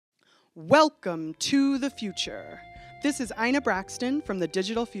Welcome to the future. This is Ina Braxton from the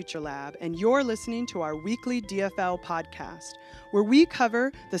Digital Future Lab, and you're listening to our weekly DFL podcast, where we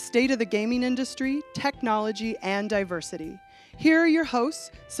cover the state of the gaming industry, technology, and diversity. Here are your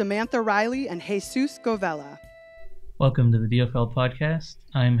hosts, Samantha Riley and Jesus Govella. Welcome to the DFL podcast.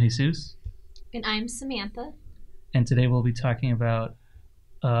 I'm Jesus. And I'm Samantha. And today we'll be talking about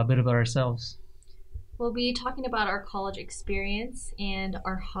a bit about ourselves. We'll be talking about our college experience and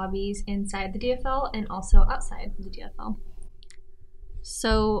our hobbies inside the DFL and also outside the DFL.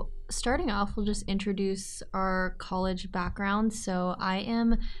 So starting off, we'll just introduce our college background. So I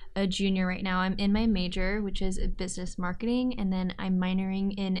am a junior right now. I'm in my major, which is business marketing, and then I'm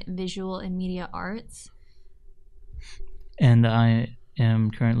minoring in visual and media arts. And I am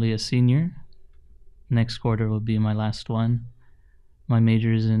currently a senior. Next quarter will be my last one. My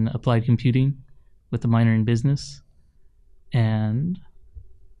major is in applied computing with a minor in business. And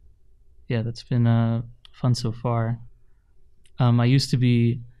yeah, that's been fun so far. I used to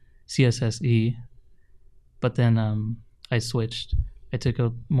be CSSE, but then I switched. I took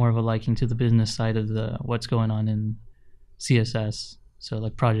more of a liking to the business side of what's going on in CSS, so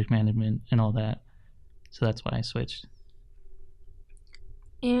like project management and all that. So that's why I switched.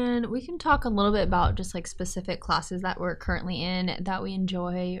 And we can talk a little bit about just like specific classes that we're currently in that we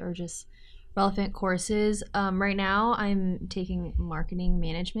enjoy, or just relevant courses. Right now I'm taking marketing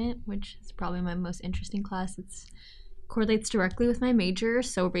management, which is probably my most interesting class. It correlates directly with my major.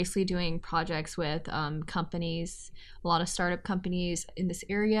 So we're basically doing projects with companies, a lot of startup companies in this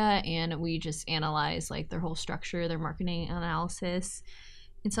area, and we just analyze like their whole structure, their marketing analysis.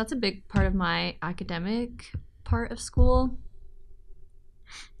 And so that's a big part of my academic part of school.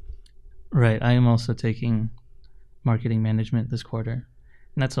 Right. I am also taking marketing management this quarter,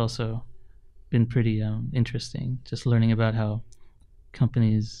 and that's also been pretty interesting, just learning about how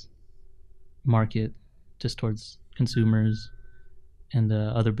companies market just towards consumers and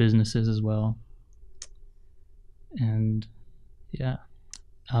other businesses as well. And yeah,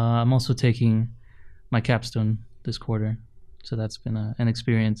 I'm also taking my capstone this quarter, so that's been an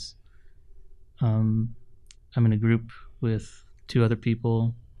experience. I'm in a group with 2 other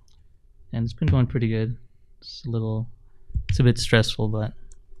people, and it's been going pretty good. It's a bit stressful, but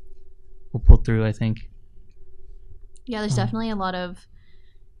we'll pull through, I think. Yeah, there's definitely a lot of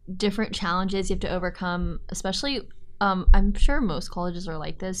different challenges you have to overcome, especially I'm sure most colleges are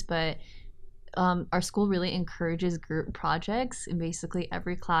like this, but our school really encourages group projects. In basically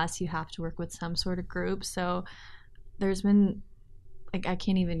every class you have to work with some sort of group. So there's been, like, I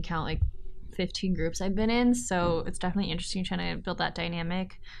can't even count, like 15 groups I've been in. So it's definitely interesting trying to build that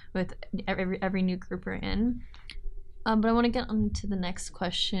dynamic with every new group we're in. But I want to get on to the next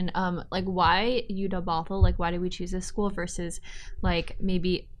question. Like, why UW Bothell? Like, why did we choose this school versus, like,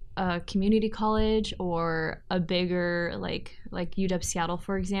 maybe a community college or a bigger, like UW Seattle,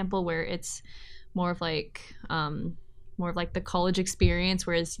 for example, where it's more of like the college experience,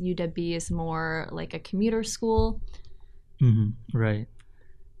 whereas UW is more like a commuter school? Mm-hmm. Right.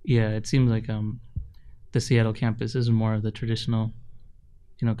 Yeah, it seems like the Seattle campus is more of the traditional,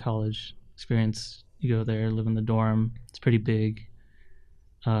 college experience. You go there, live in the dorm. It's pretty big.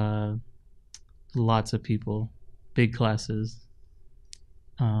 Lots of people, big classes.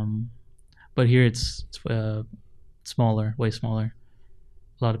 But here it's smaller, way smaller.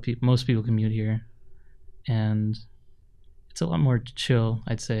 A lot of people, most people commute here, and it's a lot more chill,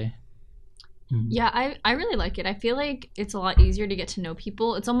 I'd say. Yeah, I really like it. I feel like it's a lot easier to get to know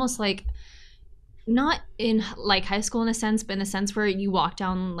people. It's almost like, not in like high school in a sense, but in the sense where you walk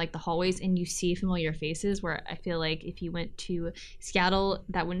down like the hallways and you see familiar faces, where I feel like if you went to Seattle,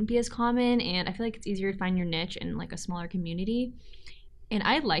 that wouldn't be as common. And I feel like it's easier to find your niche in like a smaller community. And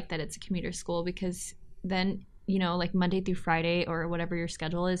I like that it's a commuter school, because then, like Monday through Friday or whatever your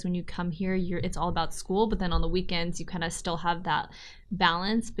schedule is, when you come here, it's all about school. But then on the weekends, you kind of still have that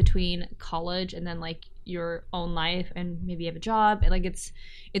balance between college and then like your own life, and maybe you have a job. And like it's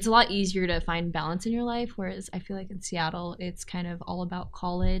a lot easier to find balance in your life, whereas I feel like in Seattle it's kind of all about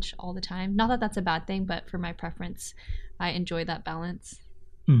college all the time. Not that that's a bad thing, but for my preference, I enjoy that balance.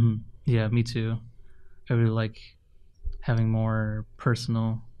 Mm-hmm. Yeah, me too. I really like having more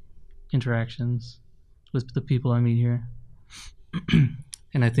personal interactions with the people I meet here.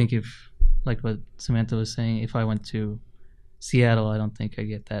 And I think if, like what Samantha was saying, if I went to Seattle, I don't think I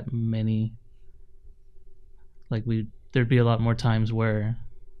get that many. Like there'd be a lot more times where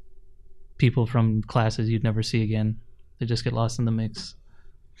people from classes you'd never see again, they just get lost in the mix.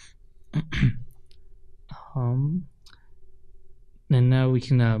 And now we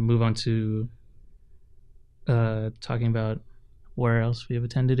can move on to talking about where else we have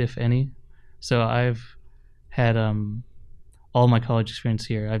attended, if any. So I've had all my college experience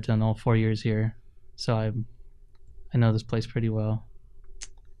here. I've done all 4 years here, so I know this place pretty well.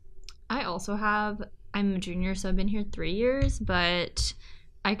 I also have. I'm a junior, so I've been here 3 years, but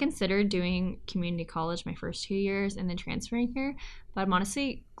I considered doing community college my first 2 years and then transferring here. But I'm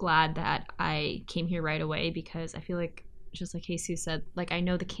honestly glad that I came here right away, because I feel like, just like Jesus said, like I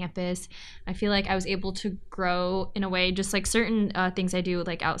know the campus. I feel like I was able to grow in a way, just like certain things I do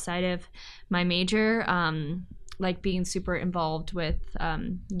like outside of my major, like being super involved with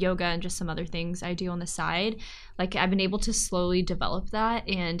yoga and just some other things I do on the side. Like I've been able to slowly develop that,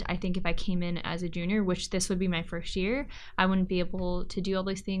 and I think if I came in as a junior, which this would be my first year, I wouldn't be able to do all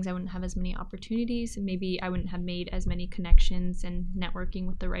these things. I wouldn't have as many opportunities, and maybe I wouldn't have made as many connections and networking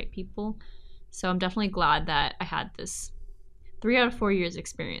with the right people. So I'm definitely glad that I had this 3 out of 4 years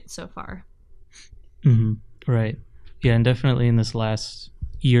experience so far. Mm-hmm. Right. Yeah, and definitely in this last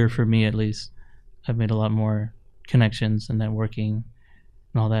year, for me at least, I've made a lot more connections and networking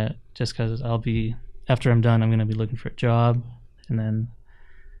and all that, just because after I'm done, I'm going to be looking for a job, and then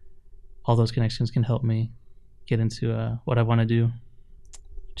all those connections can help me get into what I want to do,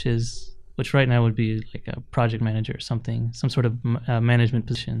 which right now would be like a project manager or something, some sort of management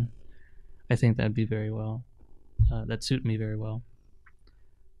position. I think that'd be very well. That suit me very well.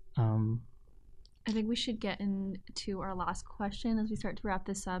 I think we should get into our last question as we start to wrap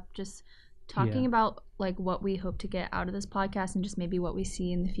this up. Just talking about like what we hope to get out of this podcast and just maybe what we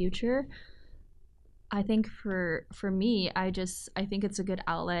see in the future. I think for me, I think it's a good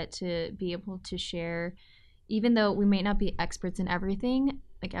outlet to be able to share, even though we may not be experts in everything.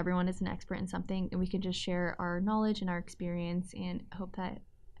 Like everyone is an expert in something, and we can just share our knowledge and our experience, and hope that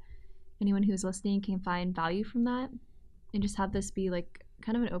anyone who's listening can find value from that, and just have this be like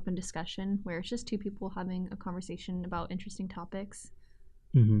kind of an open discussion where it's just two people having a conversation about interesting topics.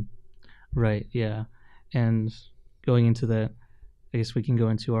 Mm-hmm. Right, yeah. And going into that, I guess we can go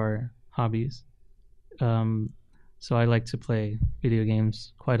into our hobbies. So I like to play video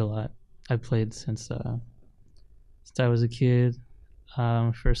games quite a lot. I've played since I was a kid.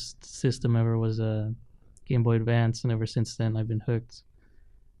 First system ever was a Game Boy Advance, and ever since then I've been hooked.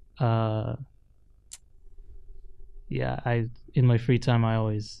 In my free time I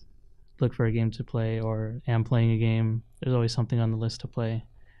always look for a game to play, or am playing a game. There's always something on the list to play.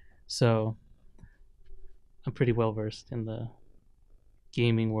 So I'm pretty well versed in the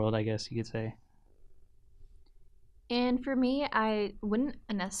gaming world, I guess you could say. And for me, I wouldn't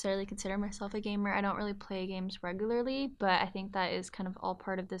necessarily consider myself a gamer. I don't really play games regularly, but I think that is kind of all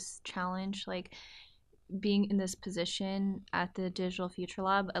part of this challenge. Like being in this position at the Digital Future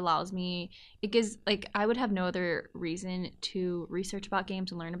Lab I would have no other reason to research about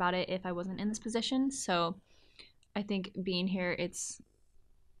games and learn about it if I wasn't in this position. So I think being here, it's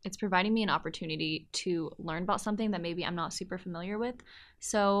providing me an opportunity to learn about something that maybe I'm not super familiar with.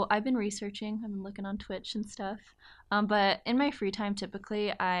 So I've been researching, I've been looking on Twitch and stuff. But in my free time,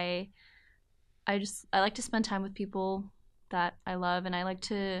 typically, I like to spend time with people that I love, and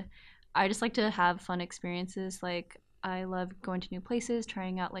I just like to have fun experiences. Like I love going to new places,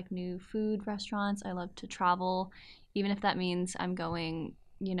 trying out like new food restaurants. I love to travel, even if that means I'm going,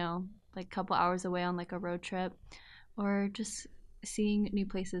 like a couple hours away on like a road trip, or just seeing new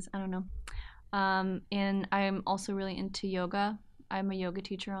places. I don't know. And I'm also really into yoga. I'm a yoga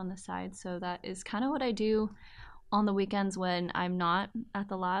teacher on the side, so that is kind of what I do on the weekends when I'm not at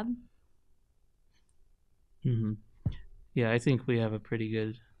the lab. Mm-hmm. Yeah, I think we have a pretty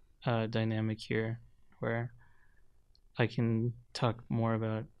good dynamic here, where I can talk more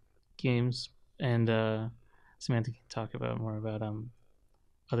about games, and Samantha can talk more about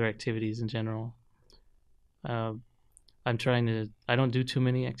other activities in general. I don't do too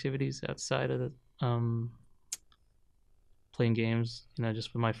many activities outside of the playing games,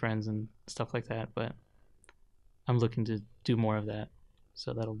 just with my friends and stuff like that, but I'm looking to do more of that,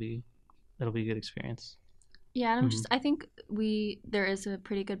 so that'll be a good experience. Yeah, and I think there is a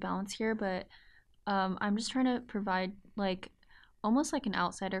pretty good balance here, but I'm just trying to provide like almost like an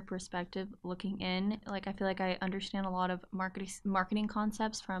outsider perspective looking in. Like I feel like I understand a lot of marketing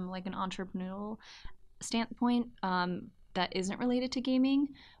concepts from like an entrepreneurial standpoint that isn't related to gaming,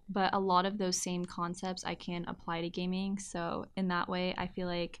 but a lot of those same concepts I can apply to gaming. So in that way, I feel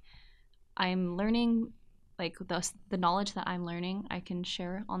like I'm learning, like the knowledge that I'm learning, I can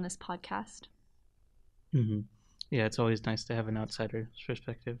share on this podcast. Mm-hmm. Yeah, it's always nice to have an outsider's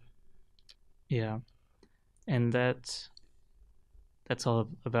perspective. Yeah, and that's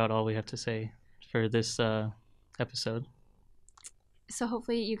about all we have to say for this episode. So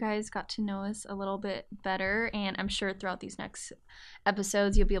hopefully you guys got to know us a little bit better, and I'm sure throughout these next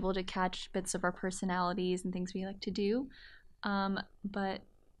episodes you'll be able to catch bits of our personalities and things we like to do. But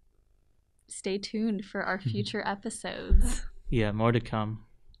stay tuned for our future episodes. Yeah, more to come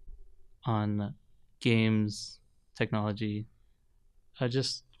on games, technology,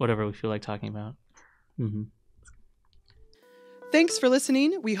 just whatever we feel like talking about. Mm-hmm. Thanks for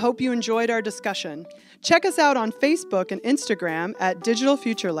listening. We hope you enjoyed our discussion. Check us out on Facebook and Instagram at Digital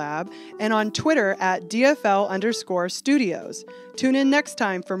Future Lab and on Twitter at DFL_studios. Tune in next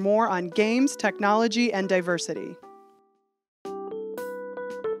time for more on games, technology, and diversity.